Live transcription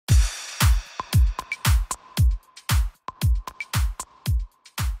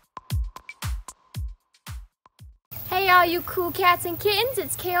all you cool cats and kittens,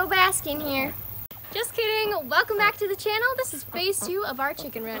 it's Carroll Baskin here. Just kidding, welcome back to the channel. This is phase 2 of our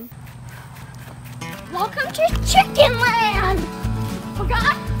chicken run. Welcome to Chicken Land!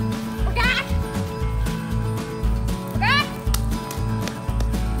 Forgot?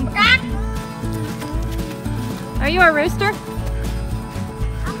 Are you a rooster?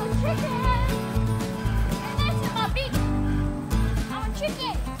 I'm a chicken! And that's my beak! I'm a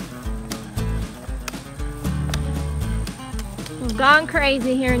chicken! We've gone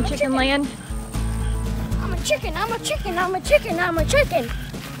crazy here in Chicken Land. I'm a chicken, I'm a chicken, I'm a chicken, I'm a chicken!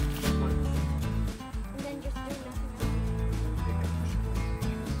 And then just do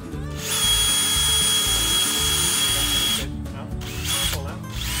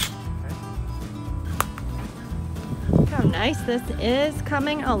Look how nice this is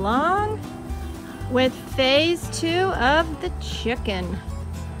coming along with phase 2 of the chicken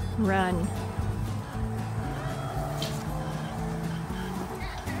run.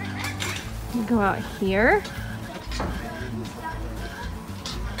 We go out here.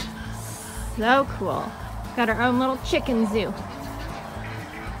 So cool. Got our own little chicken zoo.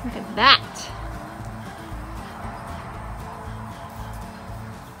 Look at that.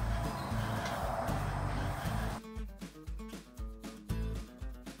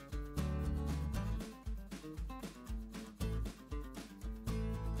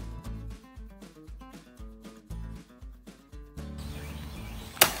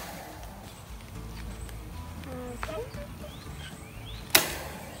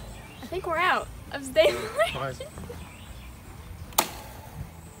 I think we're out of stabilization.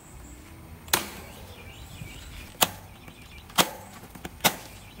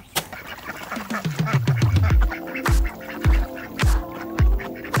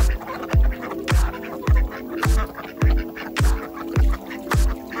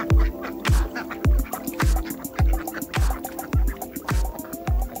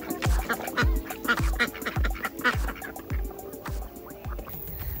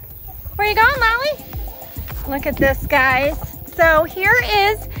 Where you going, Molly? Look at this, guys. So here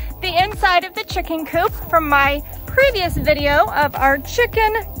is the inside of the chicken coop from my previous video of our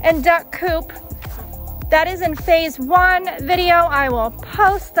chicken and duck coop. That is in phase 1 video. I will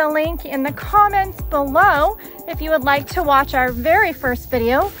post the link in the comments below if you would like to watch our very first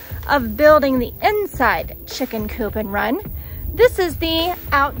video of building the inside chicken coop and run. This is the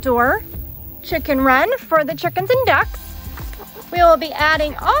outdoor chicken run for the chickens and ducks. We will be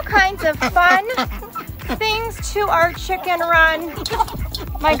adding all kinds of fun things to our chicken run.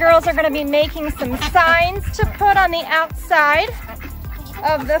 My girls are going to be making some signs to put on the outside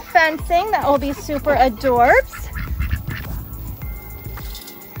of the fencing that will be super adorbs.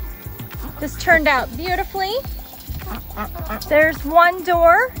 This turned out beautifully. There's one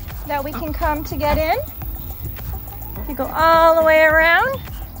door that we can come to get in. If you go all the way around,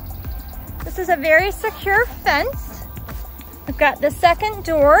 this is a very secure fence. We've got the second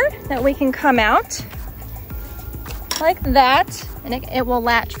door that we can come out like that, and it will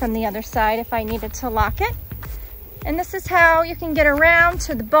latch from the other side if I needed to lock it. And this is how you can get around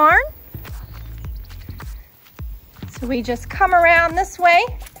to the barn. So we just come around this way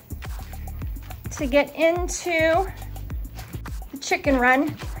to get into the chicken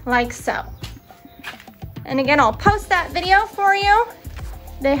run like so. And again, I'll post that video for you.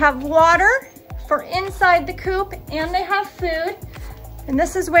 They have water for inside the coop, and they have food. And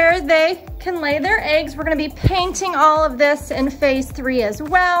this is where they can lay their eggs. We're gonna be painting all of this in phase 3 as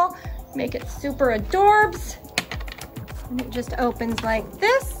well. Make it super adorbs. And it just opens like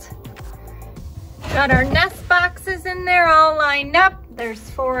this. Got our nest boxes in there all lined up. There's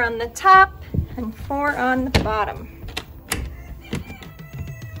 4 on the top and 4 on the bottom.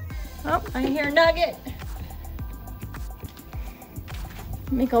 Oh, I hear Nugget.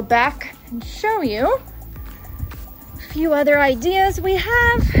 Let me go back and show you a few other ideas we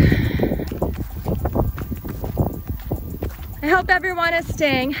have. I hope everyone is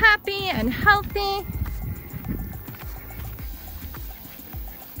staying happy and healthy.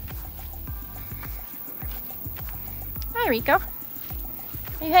 Hi, Rico. Are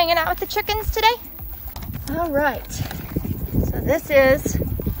you hanging out with the chickens today? All right, so this is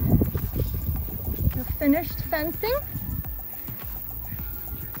the finished fencing.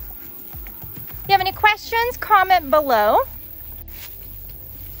 If you have any questions, comment below.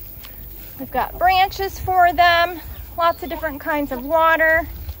 We've got branches for them, lots of different kinds of water.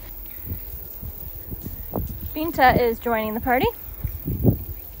 Binta is joining the party.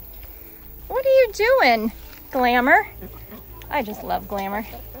 What are you doing, Glamour? I just love Glamour.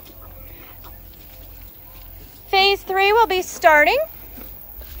 Phase 3 will be starting.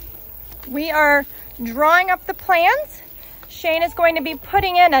 We are drawing up the plans. Shane is going to be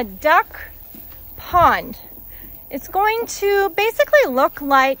putting in a duck pond. It's going to basically look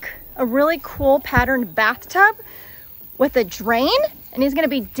like a really cool patterned bathtub with a drain, and he's going to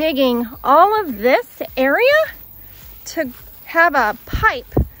be digging all of this area to have a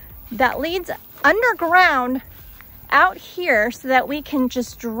pipe that leads underground out here so that we can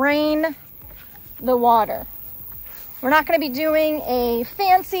just drain the water. We're not going to be doing a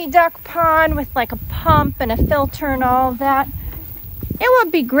fancy duck pond with like a pump and a filter and all of that. It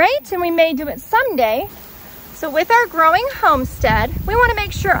would be great, and we may do it someday. So with our growing homestead, we want to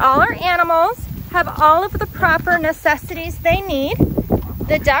make sure all our animals have all of the proper necessities they need.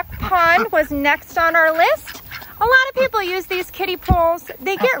 The duck pond was next on our list. A lot of people use these kiddie pools.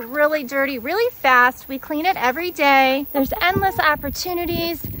 They get really dirty really fast. We clean it every day. There's endless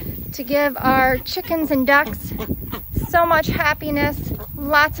opportunities to give our chickens and ducks so much happiness,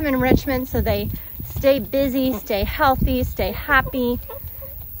 lots of enrichment so they stay busy, stay healthy, stay happy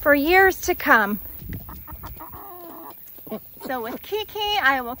for years to come. So with Kiki,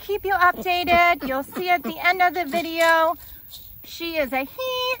 I will keep you updated. You'll see at the end of the video, she is a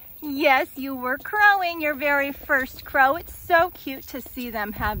he. Yes, you were crowing your very first crow. It's so cute to see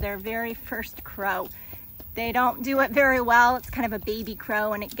them have their very first crow. They don't do it very well. It's kind of a baby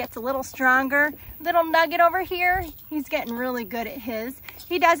crow and it gets a little stronger. Little Nugget over here, he's getting really good at his.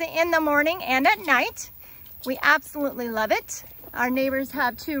 He does it in the morning and at night. We absolutely love it. Our neighbors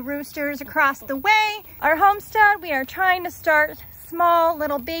have 2 roosters across the way. Our homestead, we are trying to start small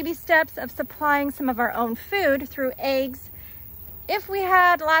little baby steps of supplying some of our own food through eggs. If we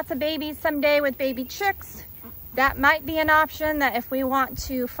had lots of babies someday with baby chicks, that might be an option, that if we want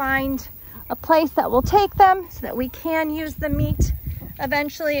to find a place that will take them so that we can use the meat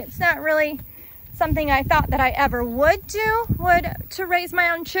eventually. It's not really something I thought that I ever would do, to raise my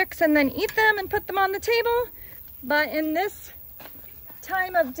own chicks and then eat them and put them on the table. But in this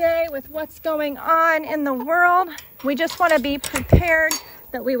time of day with what's going on in the world, we just want to be prepared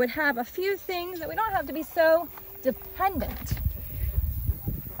that we would have a few things, that we don't have to be so dependent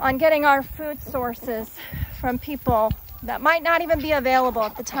on getting our food sources from people that might not even be available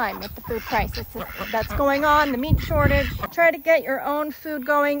at the time with the food crisis that's going on, the meat shortage. Try to get your own food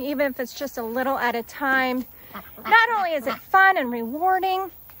going, even if it's just a little at a time. Not only is it fun and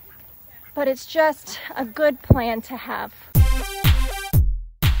rewarding, but it's just a good plan to have.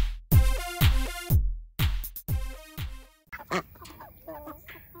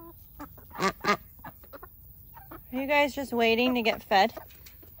 Are you guys just waiting to get fed?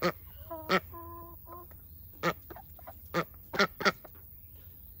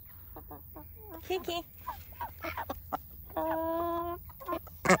 Kiki.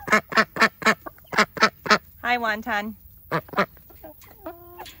 Hi, Wonton.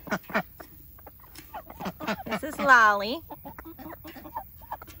 This is Lolly.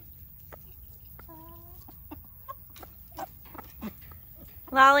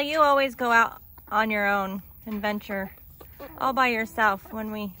 Lolly, you always go out on your own and venture all by yourself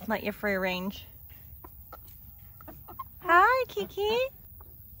when we let you free range. Hi, Kiki.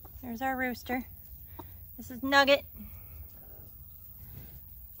 There's our rooster. This is Nugget.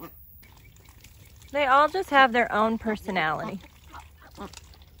 They all just have their own personality.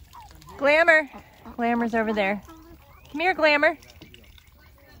 Glamour. Glamour's over there. Come here, Glamour.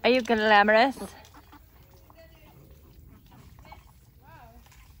 Are you glamorous?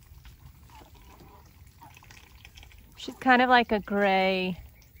 She's kind of like a gray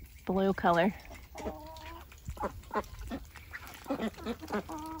blue color. Thanks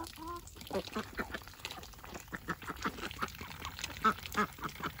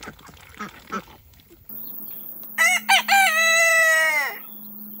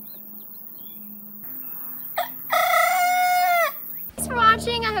for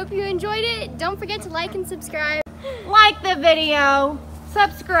watching. I hope you enjoyed it. Don't forget to like and subscribe. Like the video,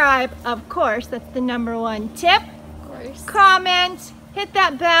 subscribe, of course, that's the #1 tip. Comment, hit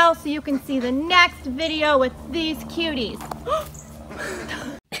that bell so you can see the next video with these cuties.